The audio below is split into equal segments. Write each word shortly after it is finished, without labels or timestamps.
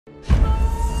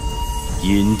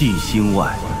隐地心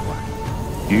外，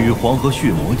羽皇和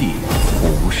血魔帝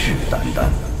虎视眈眈。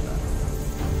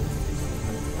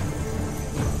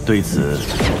对此，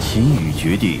秦羽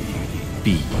决定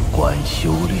闭关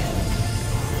修炼。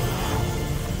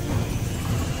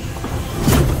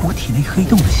我体内黑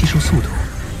洞的吸收速度，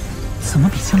怎么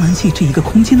比江南界这一个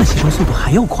空间的吸收速度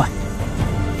还要快？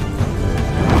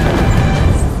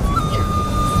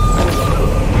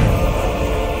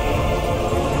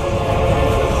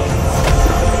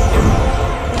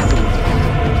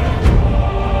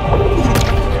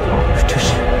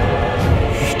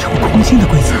 新的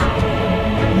规则，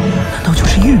难道就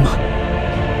是玉吗？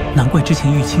难怪之前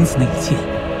玉青子那一剑，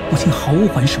我竟毫无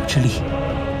还手之力。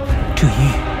这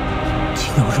玉竟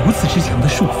有如此之强的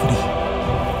束缚力，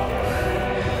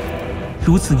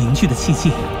如此凝聚的气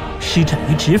劲，施展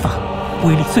于指法，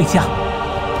威力最佳。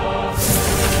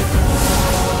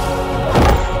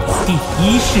第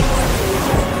一式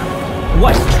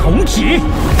万重指。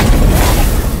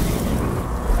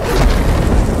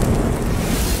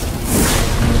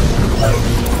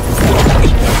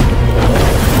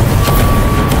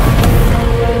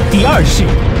 第二式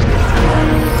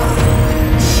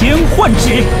千幻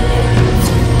指，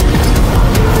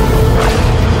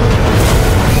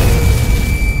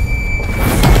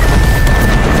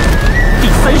第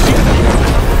三式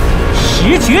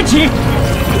十绝指，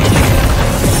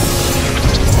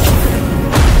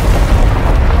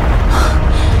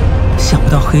想不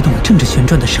到黑洞正着旋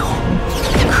转的时候，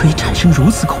可以产生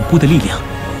如此恐怖的力量。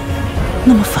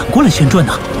那么反过来旋转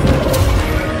呢？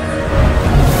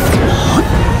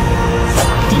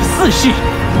 四式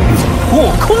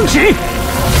破空指，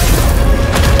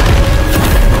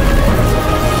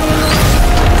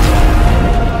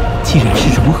既然是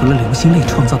融合了流星类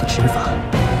创造的指法，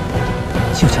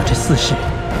就叫这四式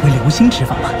为流星指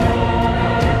法吧。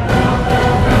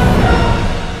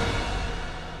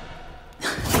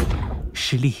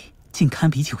实力竟堪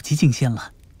比9级境仙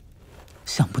了，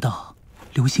想不到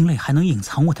流星类还能隐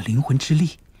藏我的灵魂之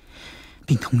力，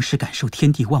并同时感受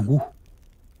天地万物。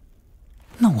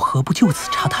 那我何不就此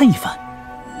查探一番？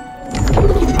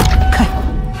看，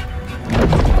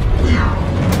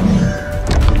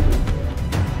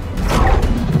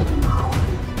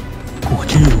果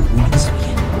真如无名所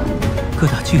言，各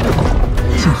大巨头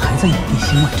竟还在隐地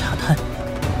心外查探。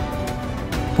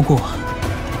不过，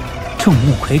众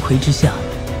目睽睽之下，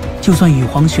就算羽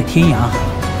皇雪天涯，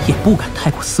也不敢太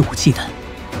过肆无忌惮。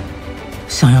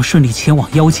想要顺利前往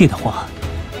妖界的话，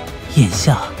眼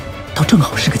下倒正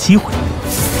好是个机会。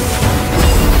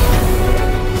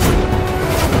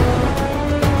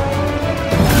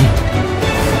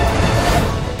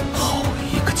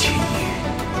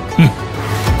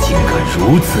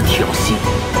 如此挑衅，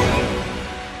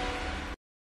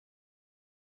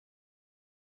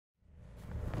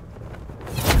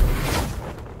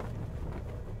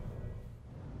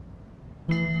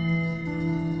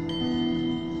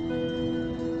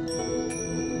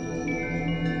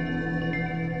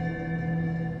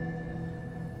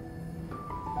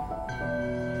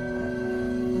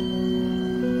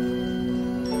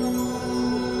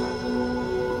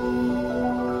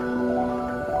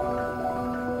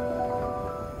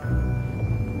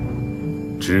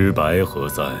知白何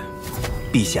在？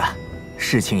陛下，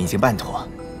事情已经办妥，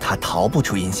他逃不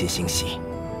出阴邪星系。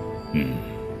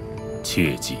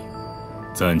切记，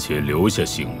暂且留下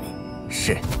性命。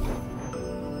是。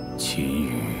秦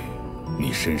羽，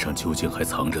你身上究竟还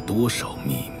藏着多少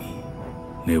秘密？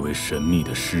那位神秘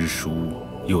的师叔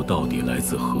又到底来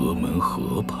自何门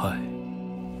何派？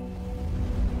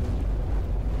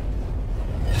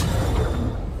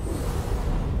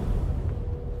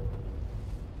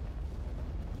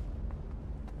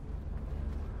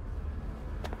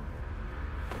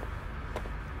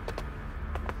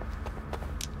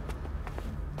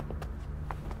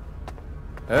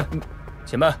 哎，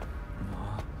且慢！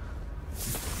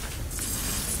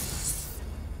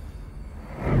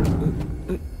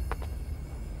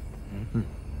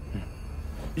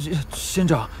仙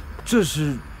长，这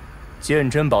是鉴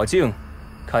真宝镜，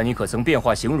看你可曾变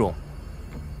化形容。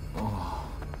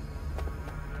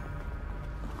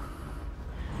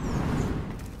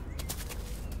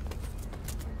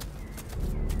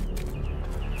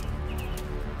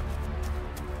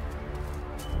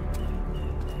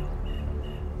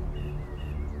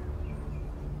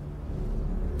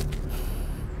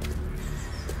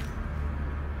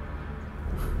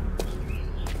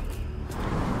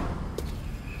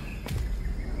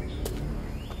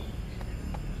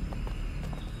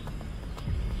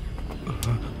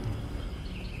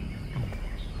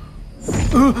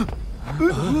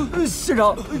县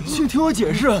长，请听我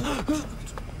解释。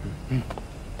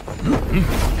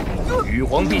羽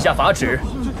皇陛下法旨，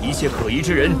一切可疑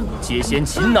之人皆先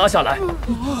擒拿下来。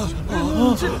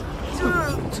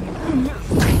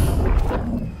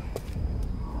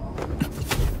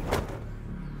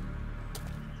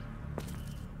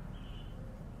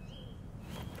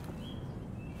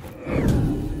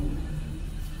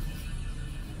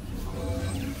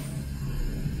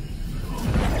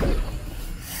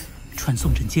传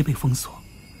送阵皆被封锁，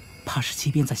怕是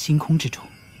即便在星空之中，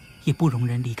也不容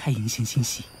人离开银线星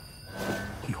系。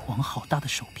羽皇好大的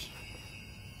手臂！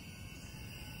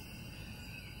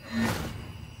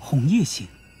红叶星，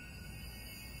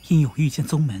因有御剑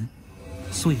宗门，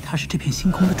所以它是这片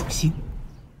星空的主星。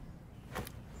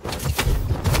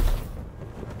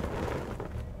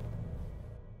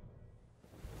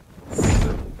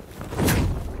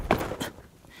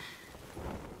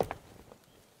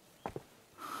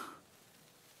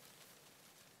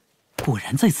果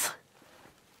然在此。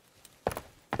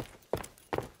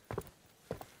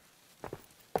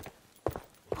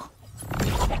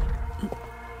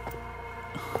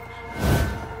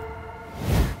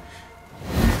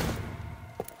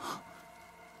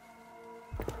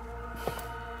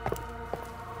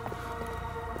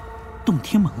洞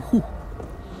天门户，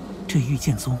这御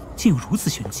剑宗竟有如此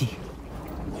玄机，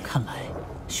看来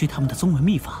需他们的宗门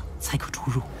秘法才可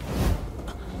出入。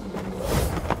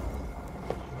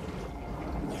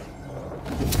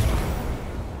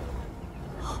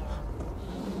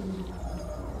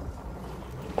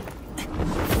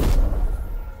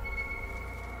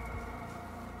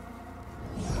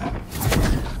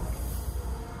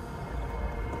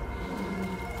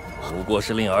不过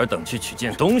是令尔等去取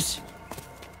件东西，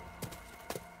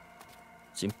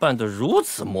竟办得如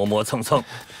此磨磨蹭蹭。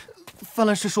范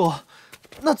澜师叔，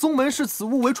那宗门视此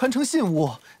物为传承信物，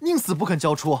宁死不肯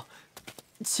交出。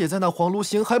且在那黄炉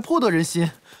星还颇得人心，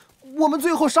我们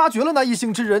最后杀绝了那异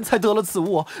姓之人，才得了此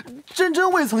物，真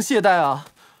未曾懈怠啊！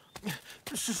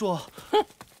师叔，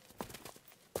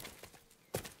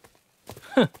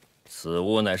哼，此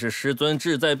物乃是师尊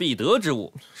志在必得之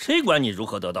物，谁管你如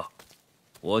何得到？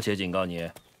我且警告你，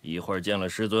一会儿见了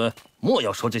师尊，莫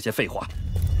要说这些废话。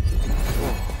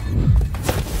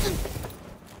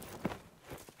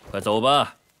快走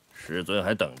吧，师尊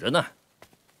还等着呢。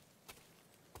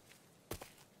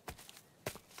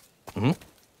嗯？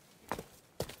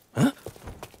嗯？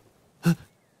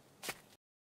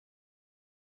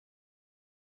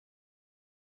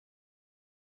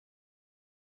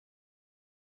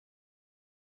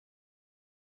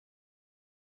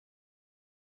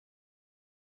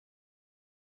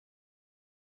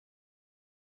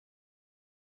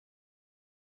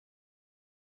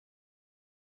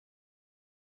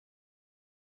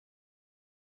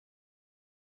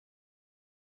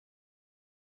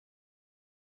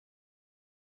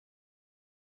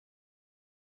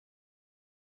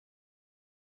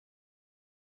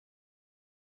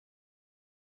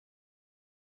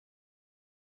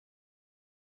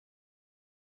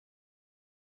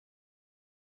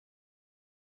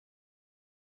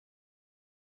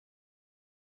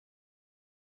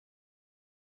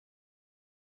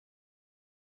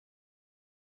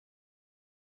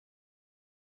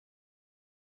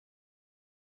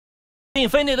并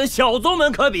非那等小宗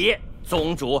门可比，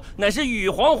宗主乃是羽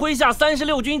皇麾下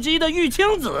36军之一的玉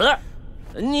清子。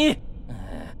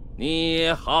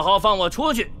你好好放我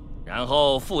出去，然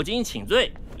后负荆请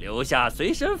罪，留下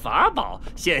随身法宝，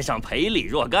献上赔礼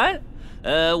若干。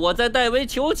我再代为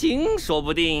求情，说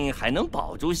不定还能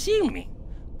保住性命。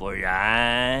不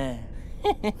然，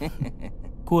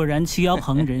果然欺压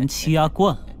旁人，欺压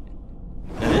惯了。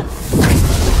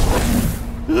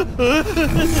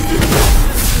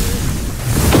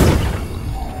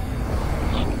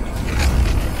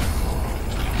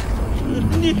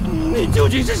你究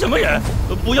竟是什么人？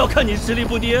不要看你实力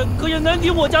不低，可也难敌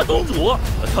我家宗主。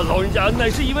他老人家乃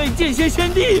是一位剑仙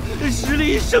先帝，实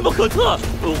力深不可测。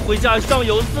麾下尚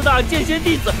有4大剑仙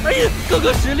弟子，哎呀，个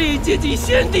个实力接近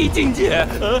仙帝境界。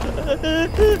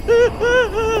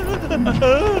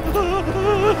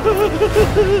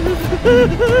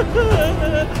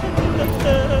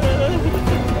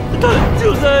他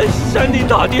就在山顶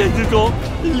大殿之中，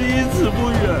离此不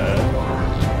远。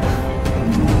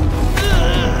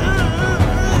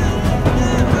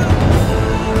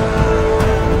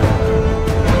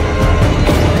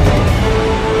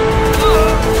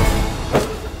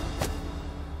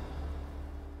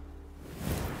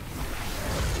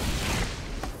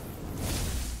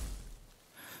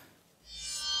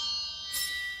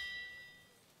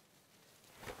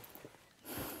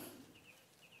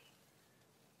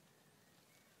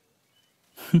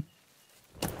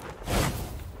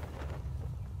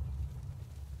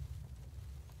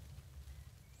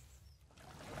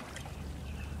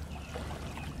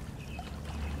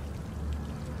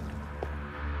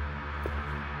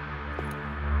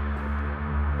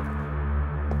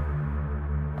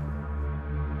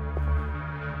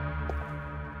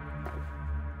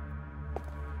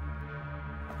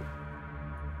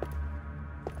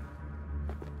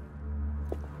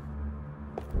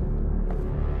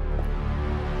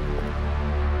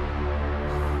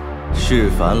是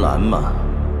樊兰吗？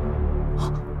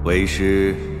为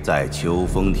师在秋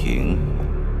风亭。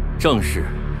正是。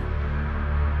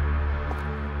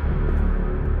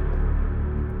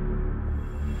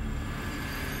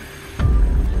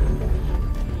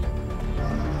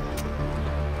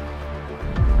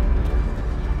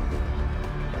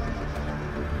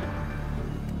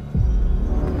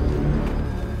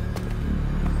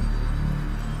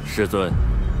师尊，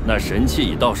那神器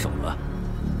已到手了。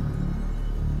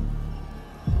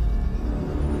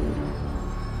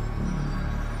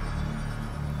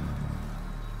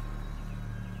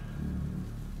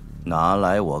拿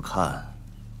来我看。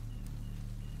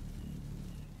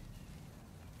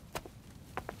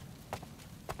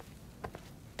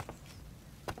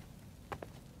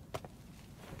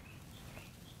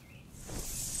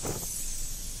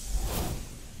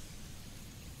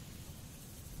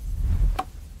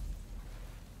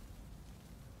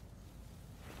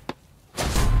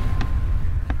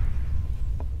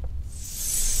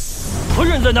何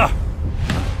人在那儿？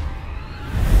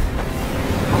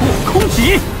破空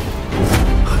指！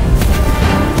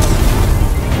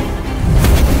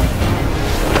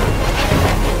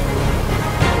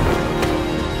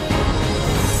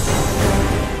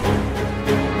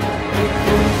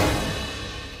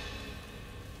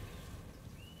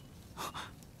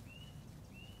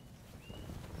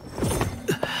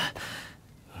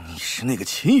你是那个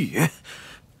秦羽？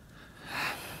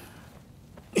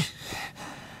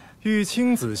玉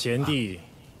清子贤弟，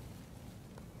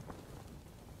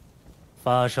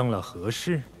发生了何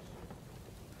事？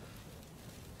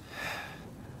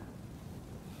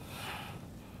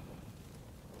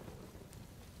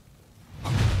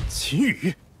秦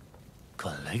羽，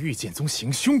敢来御剑宗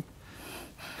行凶！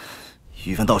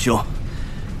羽凡道兄，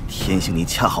天幸你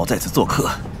恰好在此做客，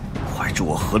快助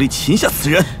我合力擒下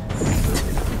此人！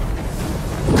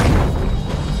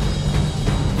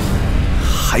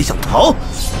还想逃？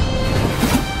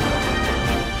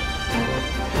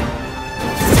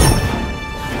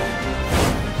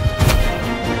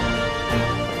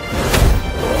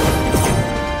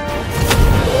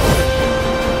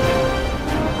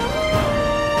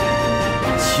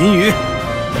秦羽，天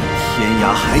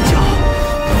涯海角，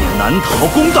你难逃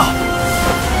公道。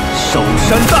寿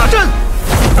山大阵！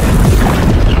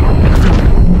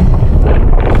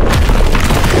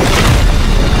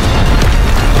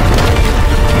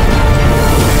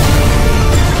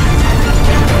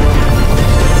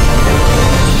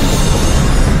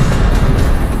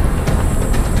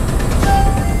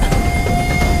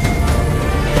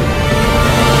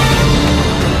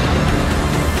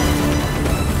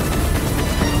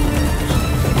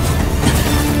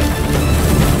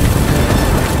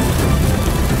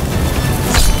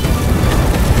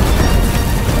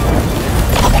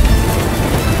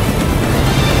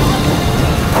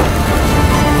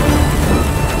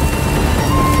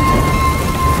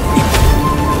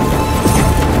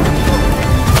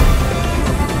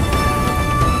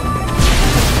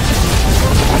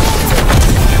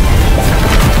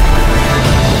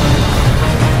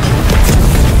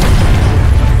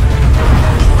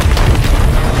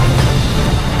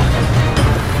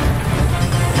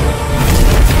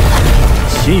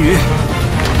秦羽，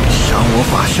伤我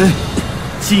法身，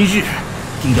今日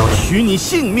定要取你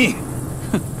性命！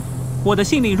哼，我的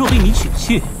性命若被你取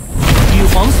去，羽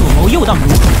皇所谋又当如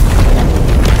何？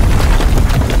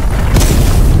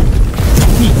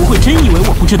你不会真以为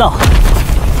我不知道？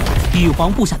羽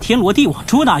皇布下天罗地网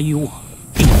捉拿于我，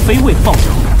并非为了报仇，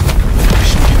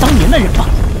是为了当年的人吧？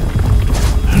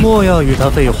莫要与他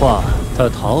废话，他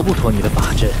逃不脱你的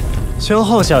法阵，消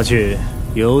耗下去，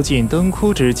油尽灯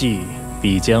枯之际。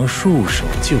必将束手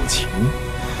就擒，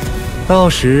到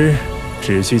时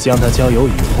只需将他交由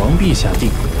羽皇陛下定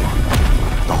夺。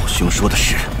道兄说的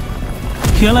是，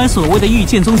原来所谓的御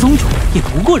剑宗宗主也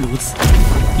不过如此，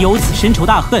有此深仇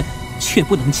大恨，却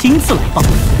不能亲自来报。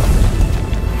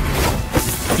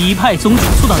一派宗主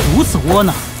做到如此窝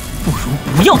囊，不如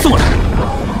不要做了。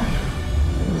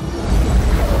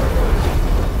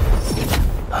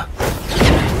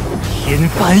天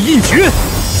翻一绝！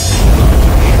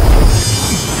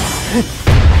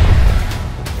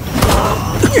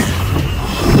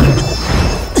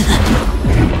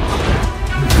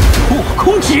破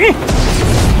空指！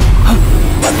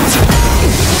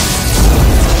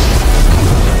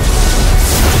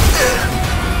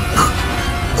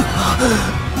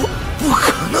不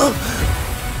可能！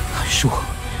韩叔，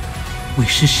为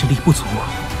师实力不足，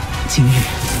今日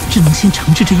只能先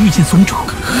惩治这御剑宗主，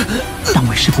但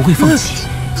为师不会放弃，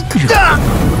日后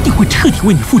定会彻底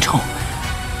为你复仇。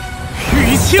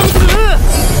玉清子，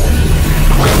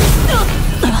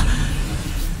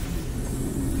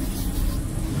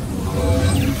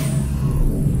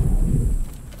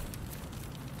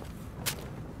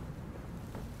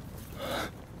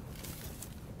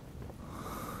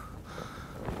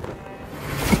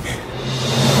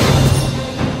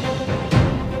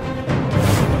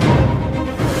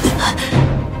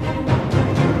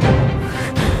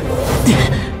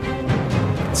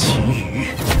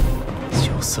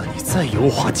手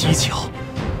法技巧，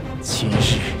今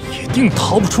日也定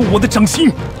逃不出我的掌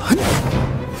心。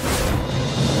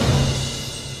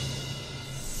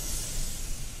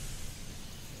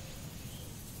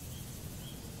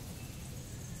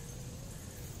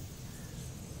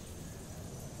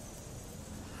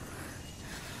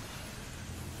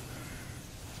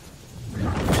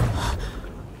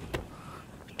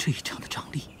这一掌的掌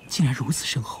力竟然如此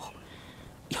深厚，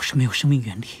要是没有生命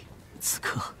原力，此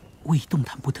刻我已动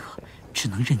弹不得，只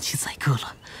能任其宰割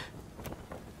了。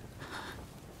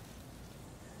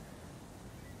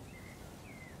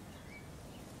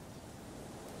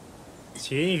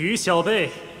秦羽小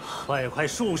辈，快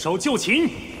束手就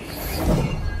擒！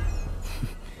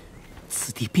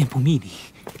此地遍布密林，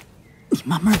你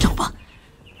慢慢找吧。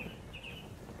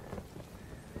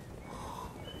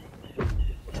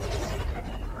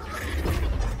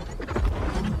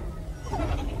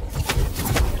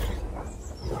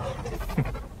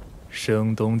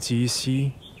声东击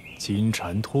西，金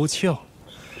蝉脱壳，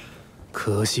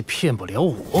可惜骗不了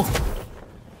我。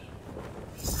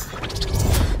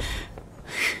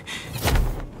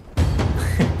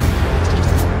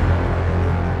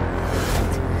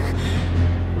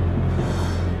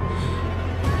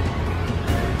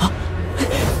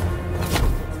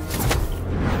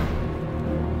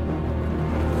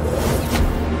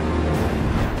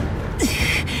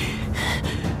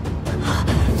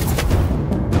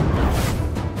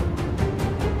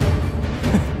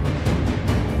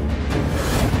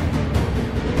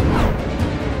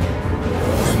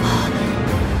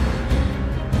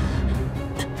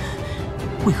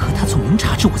为何他总能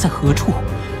察知我在何处？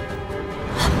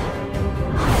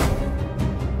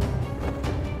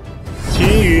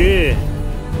秦羽，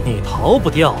你逃不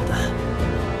掉的。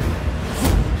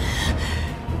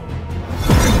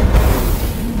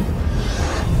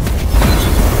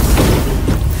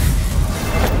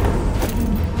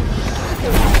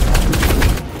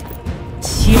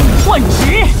千幻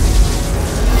指。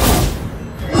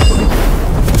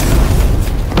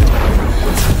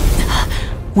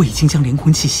我已经将连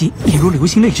魂气息引入流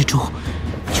星泪之中，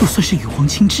就算是羽皇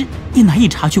青之，也难以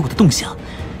察觉我的动向。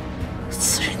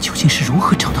此人究竟是如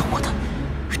何找到我的？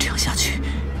这样下去，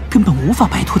根本无法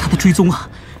摆脱他的追踪啊！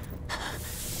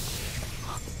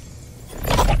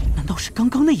难道是刚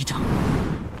刚那一掌？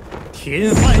天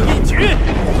幻印诀！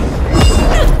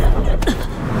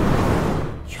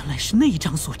原来是那一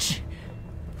掌所致。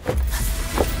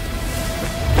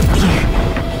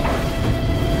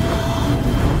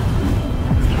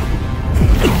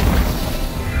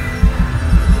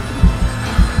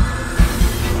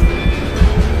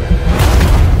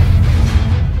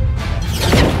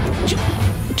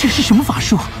这是什么法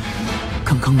术？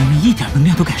刚刚明明一点能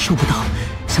量都感受不到，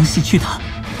想洗去它，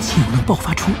竟又能爆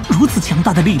发出如此强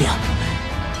大的力量，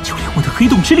就连我的黑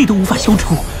洞之力都无法消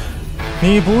除。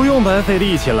你不用白费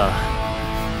力气了，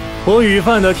我羽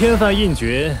范的天范印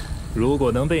诀，如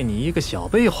果能被你一个小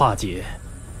辈化解，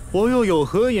我又有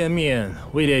何颜面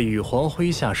位列羽皇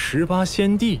麾下18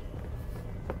仙帝？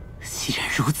既然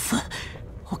如此，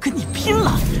我跟你拼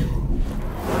了！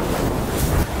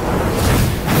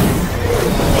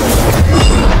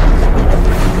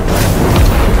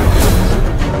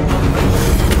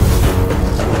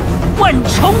万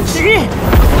重指！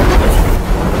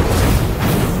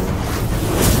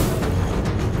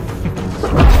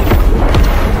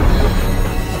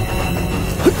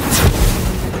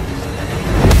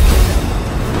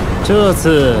这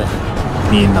次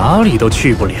你哪里都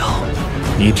去不了，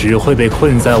你只会被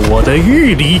困在我的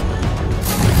狱里。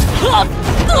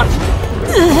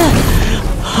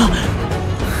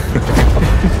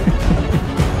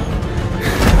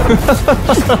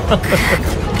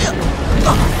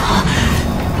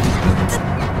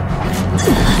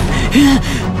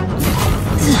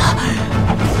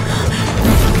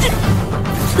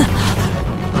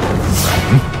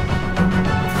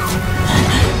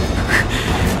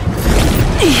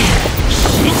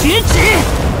十绝指！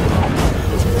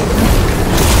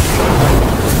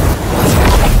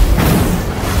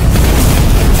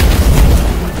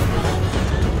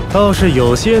倒是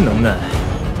有些能耐，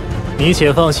你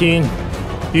且放心，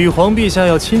羽皇陛下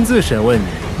要亲自审问你，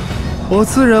我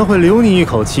自然会留你一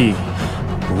口气，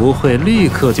不会立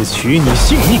刻就取你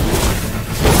性命。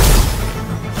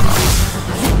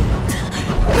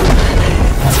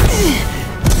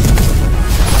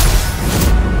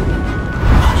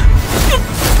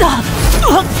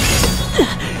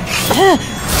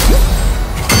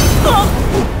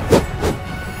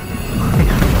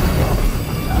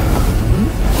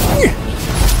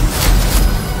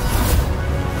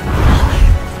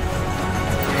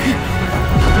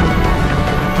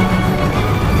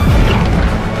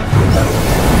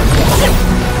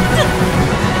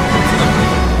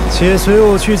且随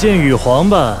我去见羽皇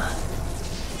吧。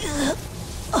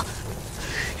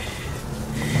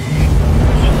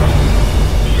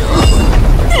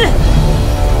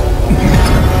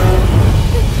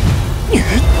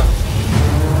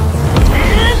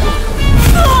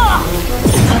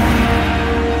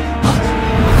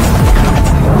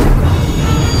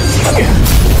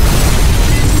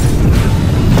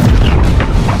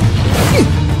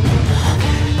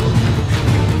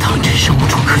当真是无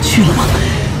处可去了吗？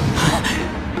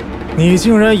你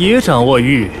竟然也掌握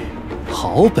玉，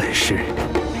好本事！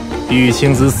玉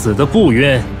青子死得不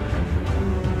冤，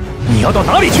你要到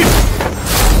哪里去？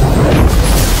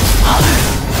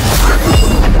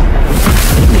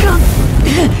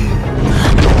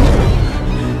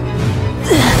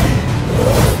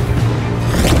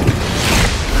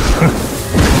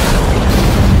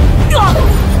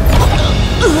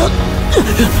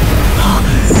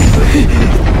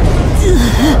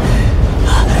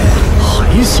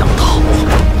还想逃？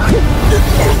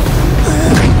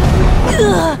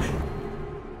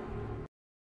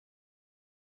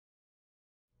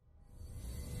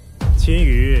秦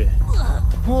羽，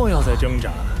莫要再挣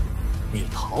扎，你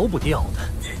逃不掉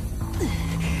的。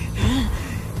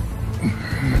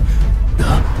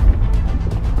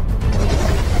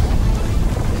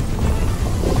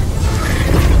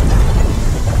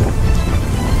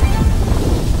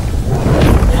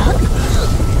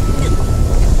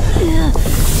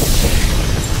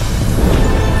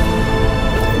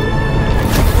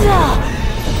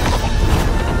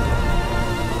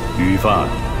鱼贩，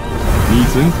你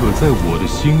怎可在我的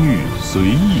星域随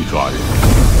意抓人？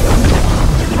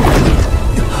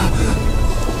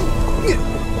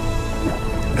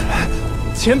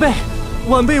前辈，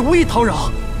晚辈无意叨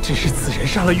扰，只是此人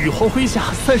杀了羽皇麾下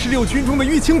36军中的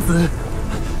玉青子，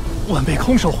晚辈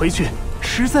空手回去，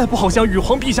实在不好向羽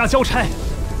皇陛下交差。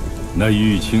那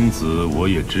玉青子我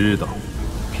也知道，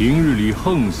平日里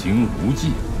横行无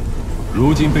忌，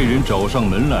如今被人找上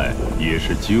门来，也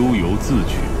是咎由自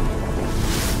取。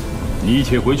你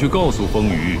且回去告诉风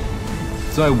雨，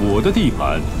在我的地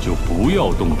盘就不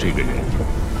要动这个人。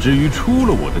至于出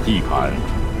了我的地盘，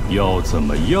要怎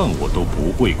么样我都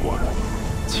不会管。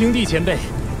青帝前辈，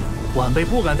晚辈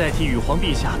不敢代替羽皇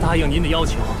陛下答应您的要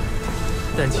求，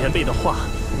但前辈的话，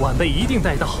晚辈一定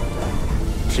带到。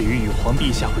至于羽皇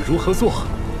陛下会如何做，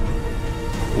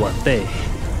晚辈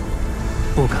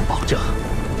不敢保证。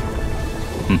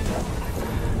哼，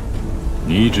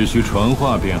你只需传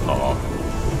话便好。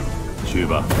去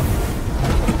吧，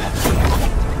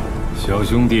小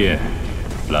兄弟，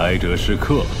来者是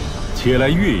客，且来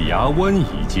月牙湾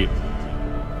一见。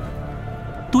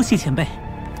多谢前辈。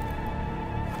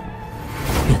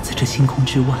远在这星空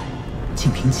之外，仅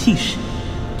凭气势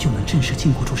就能震慑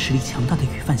禁锢住实力强大的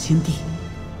羽范先帝，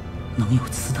能有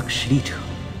此等实力者，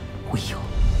唯有……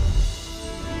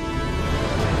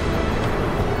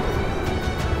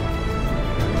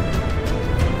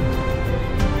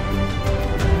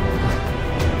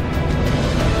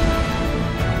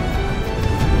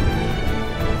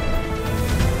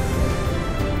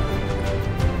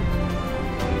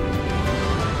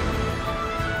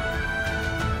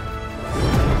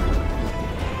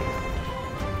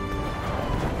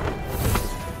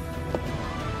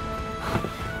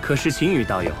可是秦羽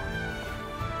道友，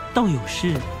道友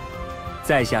是？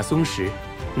在下松石，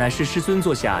乃是师尊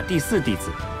座下第4弟子。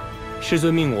师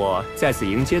尊命我在此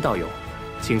迎接道友，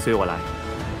请随我来。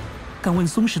敢问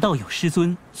松石道友师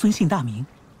尊尊姓大名？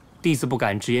弟子不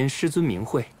敢直言师尊名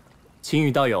讳，秦羽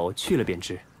道友去了便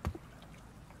知。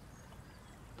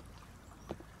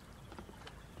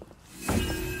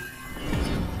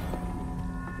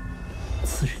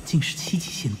此人竟是7级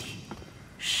先帝，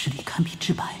实力堪比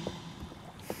至白。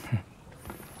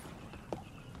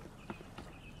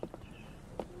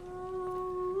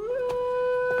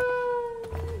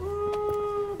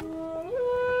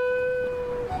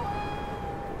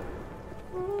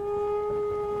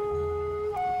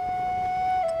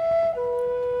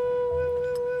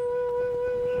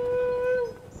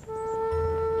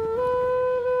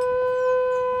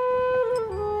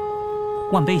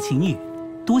晚辈秦羽，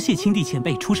多谢青帝前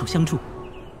辈出手相助。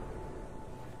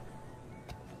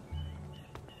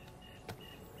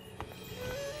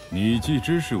你既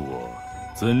知是我，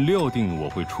怎料定我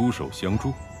会出手相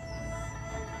助？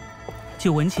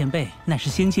久闻前辈乃是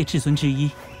仙界至尊之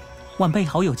一，晚辈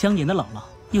好友姜岩的姥姥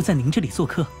又在您这里做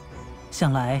客，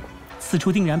想来此处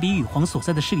定然比羽皇所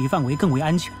在的势力范围更为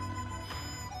安全。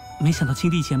没想到青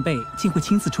帝前辈竟会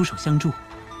亲自出手相助，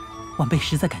晚辈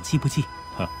实在感激不尽。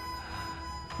哈，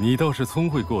你倒是聪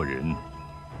慧过人，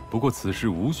不过此事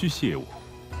无需谢我。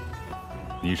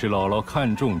你是姥姥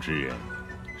看重之人，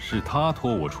是他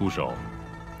托我出手，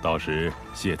到时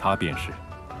谢他便是。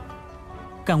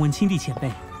敢问青帝前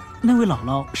辈，那位姥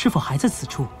姥是否还在此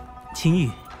处？秦羽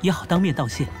也好当面道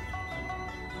谢。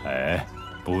哎，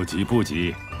不急不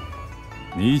急，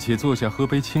你且坐下喝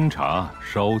杯清茶，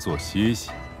稍作歇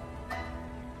息。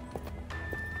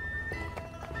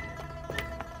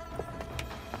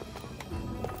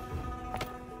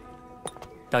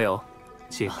道友，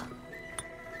请。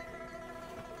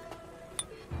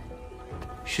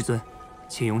师尊，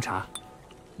请用茶。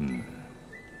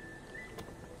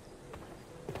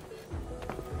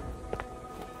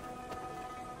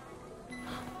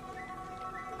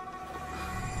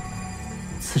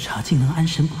此茶竟能安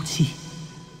神补气，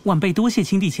晚辈多谢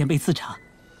青帝前辈赐茶。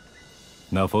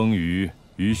那风雨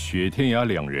与雪天涯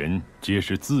两人皆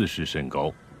是自视甚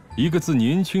高，一个自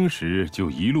年轻时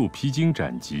就一路披荆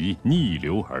斩棘，逆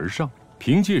流而上，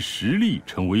凭借实力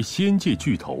成为仙界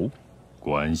巨头，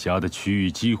管辖的区域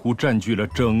几乎占据了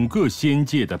整个仙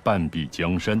界的半壁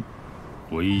江山，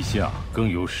麾下更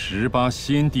有18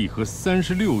仙帝和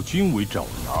36军为爪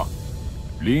牙，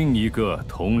另一个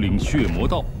统领血魔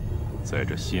道，在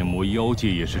这仙魔妖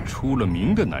界也是出了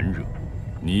名的难惹。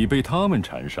你被他们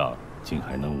缠上，竟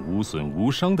还能无损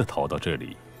无伤地逃到这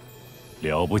里，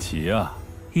了不起啊！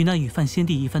与那羽范仙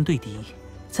帝一番对敌，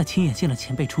在亲眼见了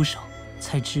前辈出手，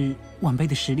才知晚辈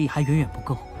的实力还远远不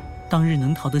够。当日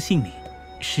能逃得性命，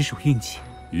实属运气。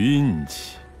运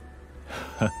气，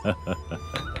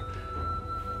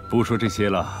不说这些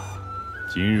了。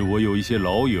今日我有一些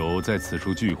老友在此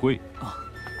处聚会，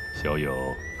小友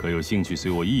可有兴趣随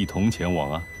我一同前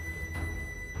往啊？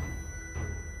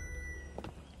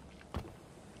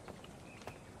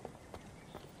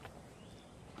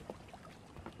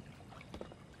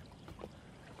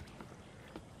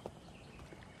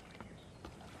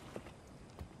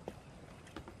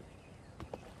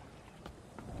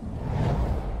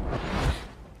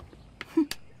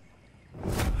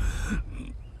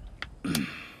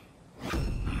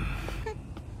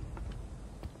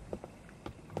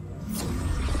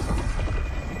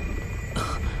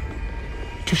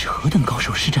这是何等高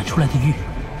手施展出来的玉，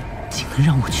竟能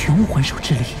让我全无还手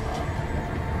之力。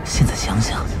现在想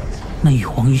想，那玉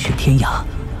皇与雪天涯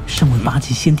身为8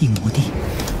级仙帝魔帝，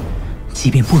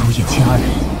即便不如眼前二人，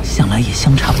想来也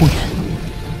相差不远。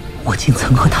我竟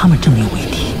曾和他们正面为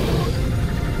敌。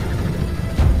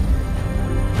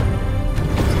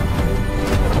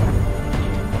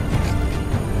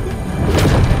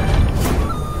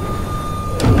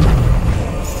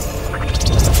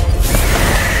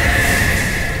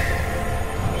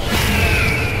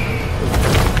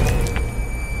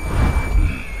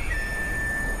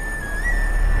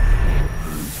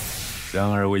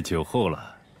让二位酒后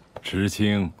了，知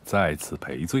青在此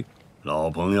赔罪。老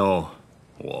朋友，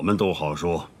我们都好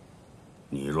说。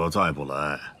你若再不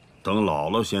来，等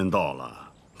姥姥先到了，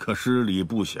可失礼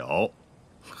不小，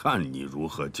看你如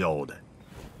何交代。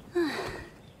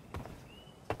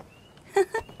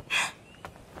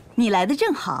你来的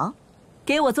正好，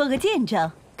给我做个见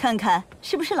证，看看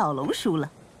是不是老龙输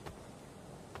了。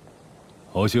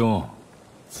侯兄，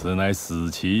此乃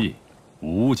死棋，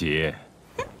无解。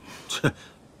切，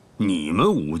你们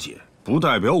无解，不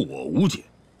代表我无解。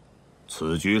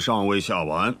此局尚未下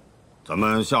完，咱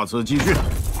们下次继续。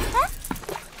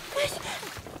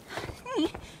你，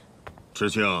知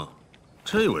青，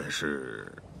这位是？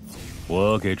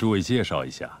我给诸位介绍一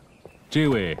下，这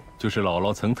位就是姥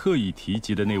姥曾特意提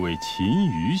及的那位秦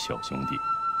羽小兄弟。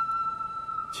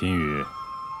秦羽，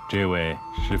这位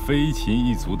是飞禽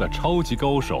一族的超级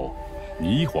高手，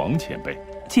霓凰前辈。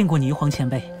见过霓凰前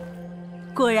辈。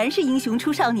果然是英雄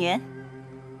出少年。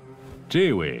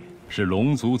这位是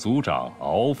龙族族长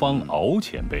敖方敖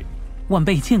前辈。晚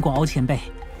辈见过敖前辈，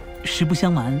实不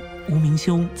相瞒，无名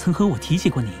兄曾和我提起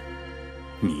过您。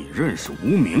你认识无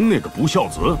名那个不孝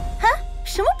子？哈，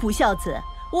什么不孝子？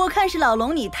我看是老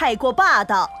龙你太过霸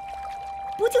道。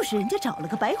不就是人家找了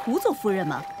个白狐做夫人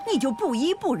吗？你就不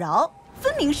依不饶，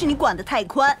分明是你管得太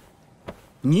宽。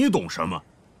你懂什么？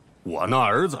我那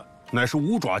儿子乃是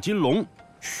五爪金龙。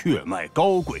血脉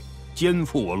高贵，肩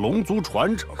负我龙族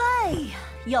传承。哎呀，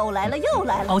又来了又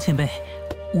来了！敖前辈，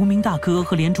无名大哥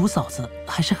和莲主嫂子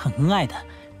还是很恩爱的，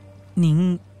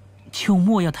您就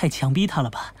莫要太强逼他了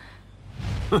吧？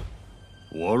哼，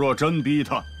我若真逼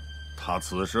他，他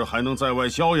此时还能在外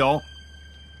逍遥？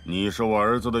你是我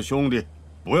儿子的兄弟，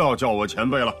不要叫我前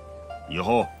辈了，以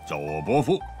后叫我伯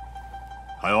父。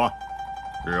还有啊，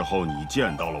日后你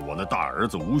见到了我那大儿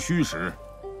子无须时，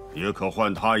也可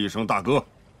唤他一声大哥。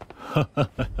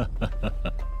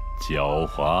狡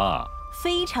猾，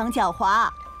非常狡猾。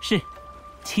是，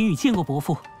秦羽见过伯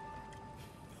父。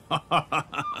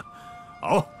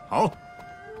好，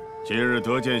今日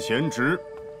得见贤侄，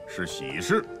是喜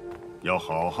事，要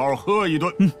好好喝一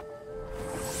顿。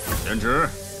贤侄，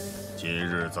今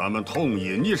日咱们痛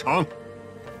饮一场。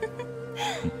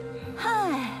嗨。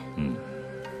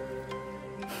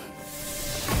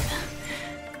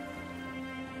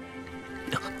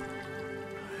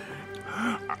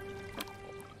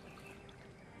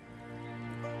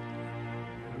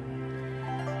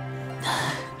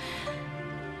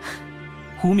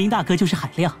无名大哥就是海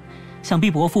量，想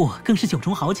必伯父更是酒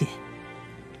中豪杰。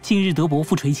今日得伯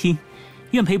父垂青，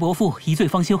愿陪伯父一醉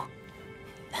方休。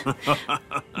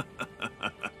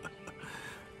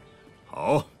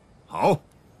好，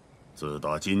自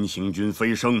打金行军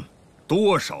飞升，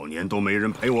多少年都没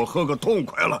人陪我喝个痛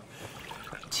快了。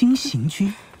金行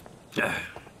军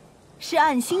是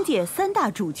暗星界3大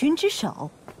主君之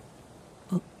首。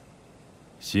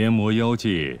仙魔妖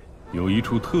界有一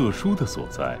处特殊的所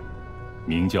在，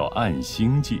名叫暗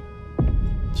星界，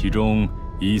其中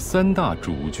以3大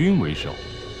主君为首，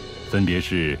分别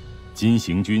是金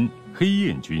行军、黑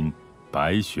焰军、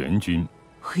白玄军。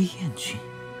黑焰军、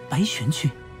白玄军，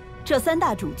这3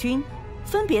大主君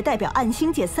分别代表暗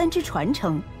星界3支传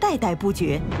承，代代不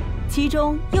绝。其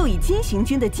中又以金行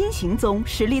军的金行宗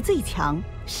实力最强，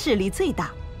势力最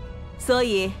大，所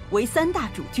以为3大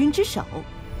主君之首。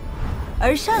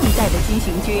而上一代的金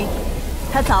行军，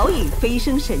他早已飞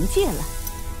升神界了。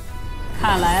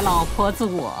看来老婆子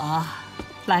我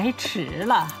来迟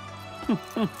了。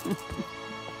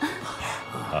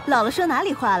姥姥说哪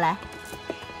里话来？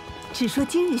只说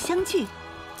今日相聚，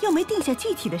又没定下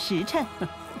具体的时辰。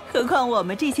何况我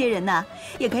们这些人呐，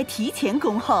也该提前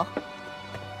恭候。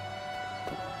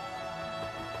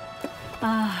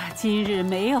今日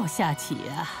没有下棋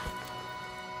啊。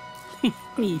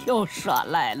你又耍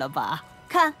赖了吧？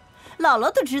看，姥姥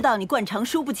都知道你惯常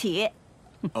输不起。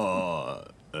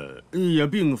也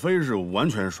并非是完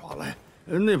全耍赖，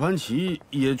那盘棋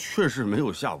也确实没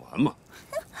有下完嘛。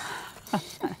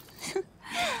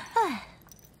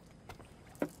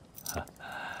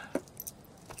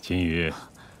秦羽，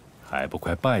还不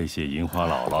快拜谢银花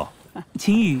姥姥？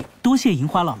秦羽多谢银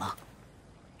花姥姥。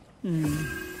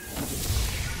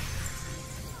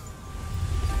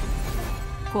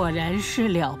果然是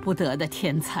了不得的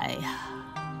天才呀！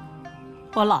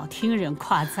我老听人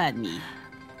夸赞你，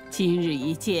今日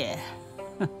一见，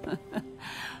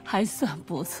还算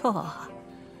不错。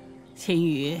秦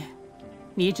羽，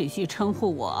你只需称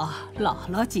呼我姥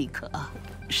姥即可。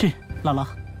是，姥姥。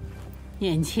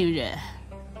年轻人，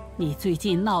你最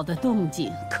近闹的动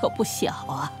静可不小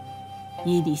啊！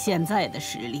以你现在的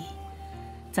实力，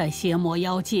在邪魔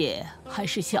妖界还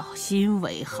是小心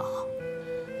为好。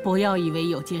不要以为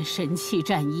有件神器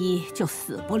战衣就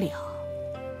死不了。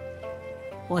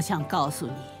我想告诉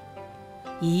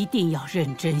你，一定要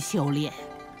认真修炼。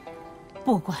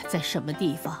不管在什么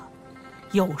地方，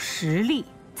有实力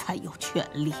才有权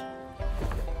利。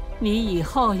你以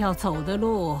后要走的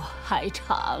路还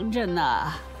长着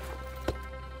呢。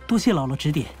多谢姥姥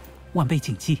指点，晚辈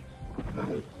谨记。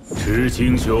赤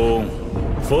青兄，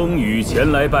风雨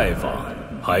前来拜访，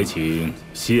还请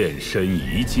现身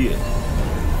一见。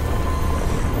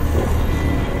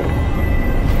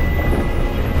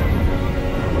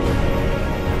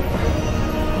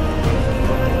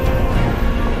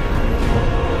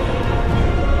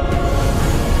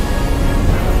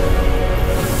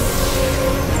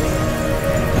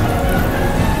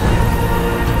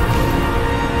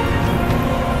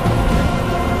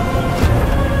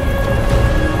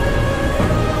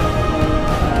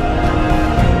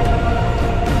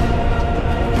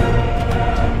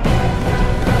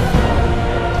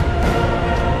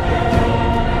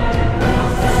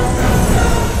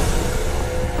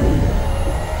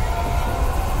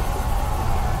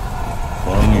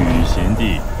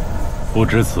不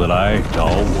知此来找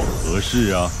我何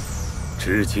事啊？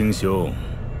知青兄，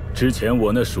之前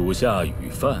我那属下雨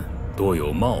犯多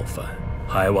有冒犯，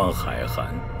还望海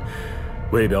涵。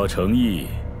为表诚意，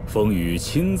风雨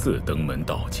亲自登门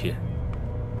道歉。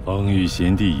风雨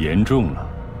贤弟言重了，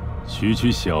区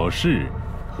区小事，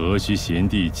何须贤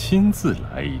弟亲自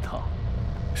来一趟？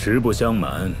实不相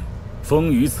瞒，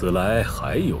风雨此来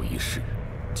还有一事，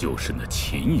就是那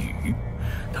秦羽。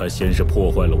他先是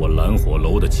破坏了我蓝火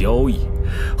楼的交易，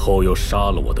后又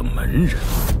杀了我的门人，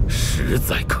实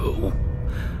在可恶。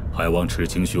还望赤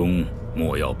青兄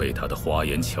莫要被他的花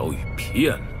言巧语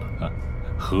骗了。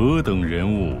何等人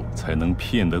物才能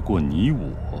骗得过你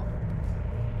我？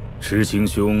赤青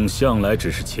兄向来只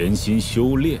是潜心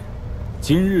修炼，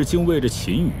今日竟为着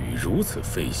秦羽如此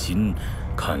费心，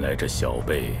看来这小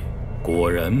辈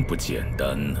果然不简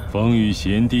单呢。风雨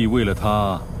贤弟为了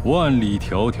他万里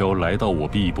迢迢来到我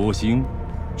碧波星，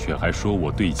却还说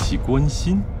我对其关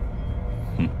心。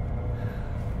哼，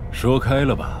说开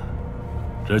了吧，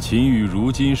这秦羽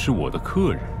如今是我的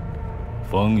客人，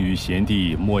风雨贤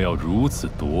弟莫要如此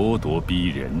咄咄逼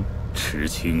人。池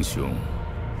青兄，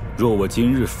若我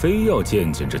今日非要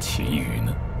见见这秦羽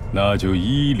呢？那就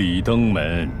依礼登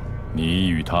门，你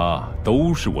与他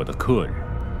都是我的客人。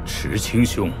池青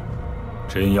兄，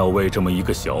真要为这么一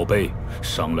个小辈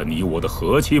伤了你我的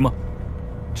和气吗？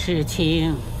池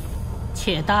青，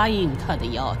且答应他的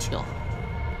要求。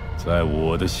在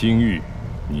我的星域，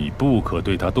你不可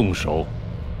对他动手。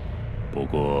不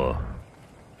过，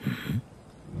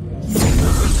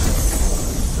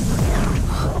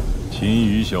秦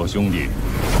羽小兄弟，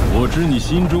我知你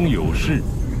心中有事，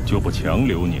就不强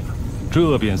留你了，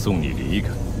这便送你离开。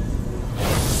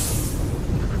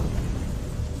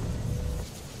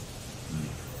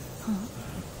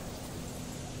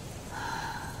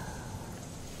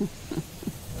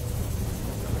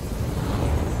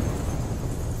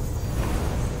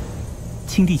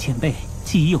青帝前辈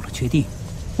既已有了决定，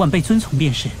晚辈遵从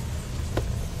便是。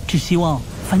只希望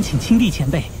烦请青帝前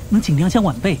辈能尽量将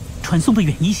晚辈传送得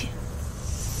远一些。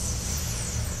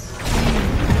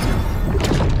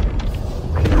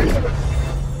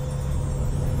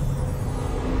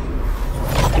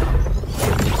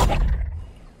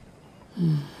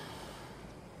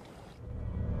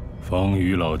风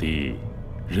雨老弟，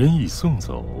人已送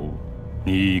走，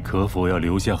你可否要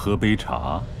留下喝杯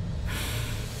茶？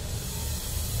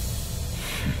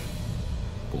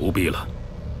不必了，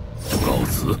告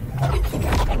辞。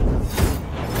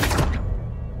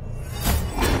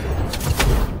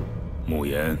慕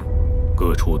言，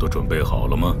各处都准备好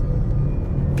了吗？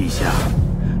陛下，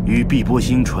与碧波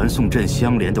星传送阵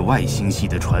相连的外星系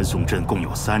的传送阵共有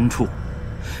3处，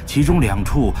其中2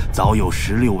处早有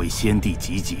16位先帝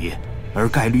集结，而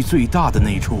概率最大的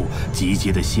那处集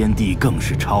结的先帝更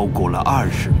是超过了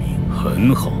20名。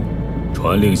很好，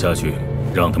传令下去，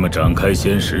让他们展开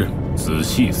仙识，仔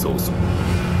细搜索，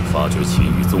发掘秦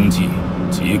羽踪迹，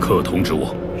即刻通知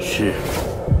我。是。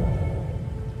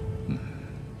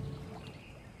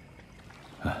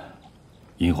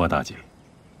樱花大姐，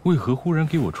为何忽然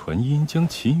给我传音将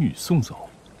秦羽送走？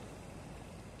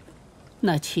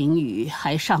那秦羽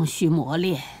还尚需磨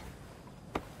练。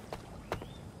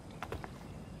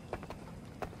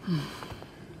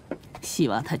希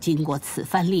望他经过此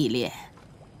番历练，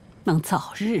能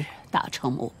早日达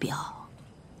成目标。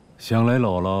想来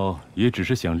姥姥也只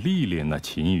是想历练那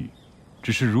秦羽，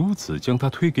只是如此将他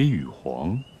推给羽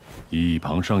皇，一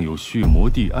旁尚有血魔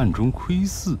帝暗中窥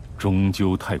伺，终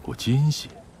究太过艰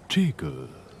险。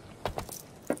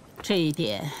这一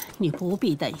点你不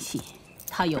必担心，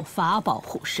他有法宝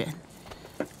护身，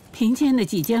凭借那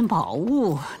几件宝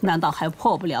物，难道还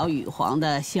破不了羽皇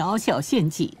的小小陷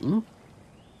阱？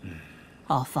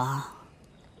敖芳，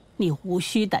你无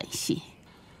需担心。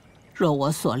若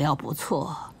我所料不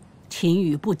错，秦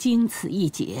羽不经此一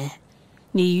劫，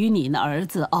你与你那儿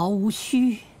子敖无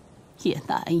须也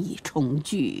难以重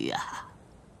聚啊。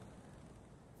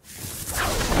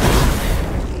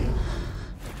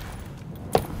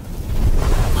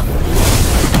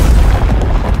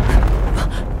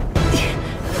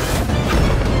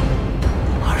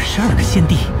22个先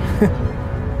帝，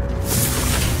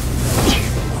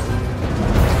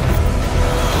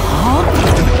好，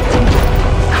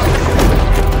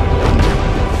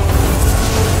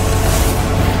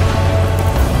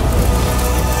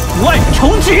万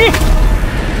重举。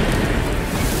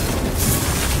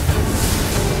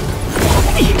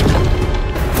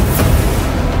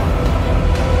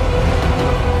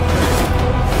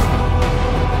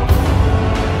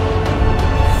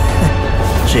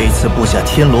这次布下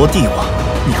天罗地网，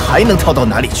你还能逃到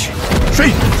哪里去？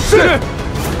是。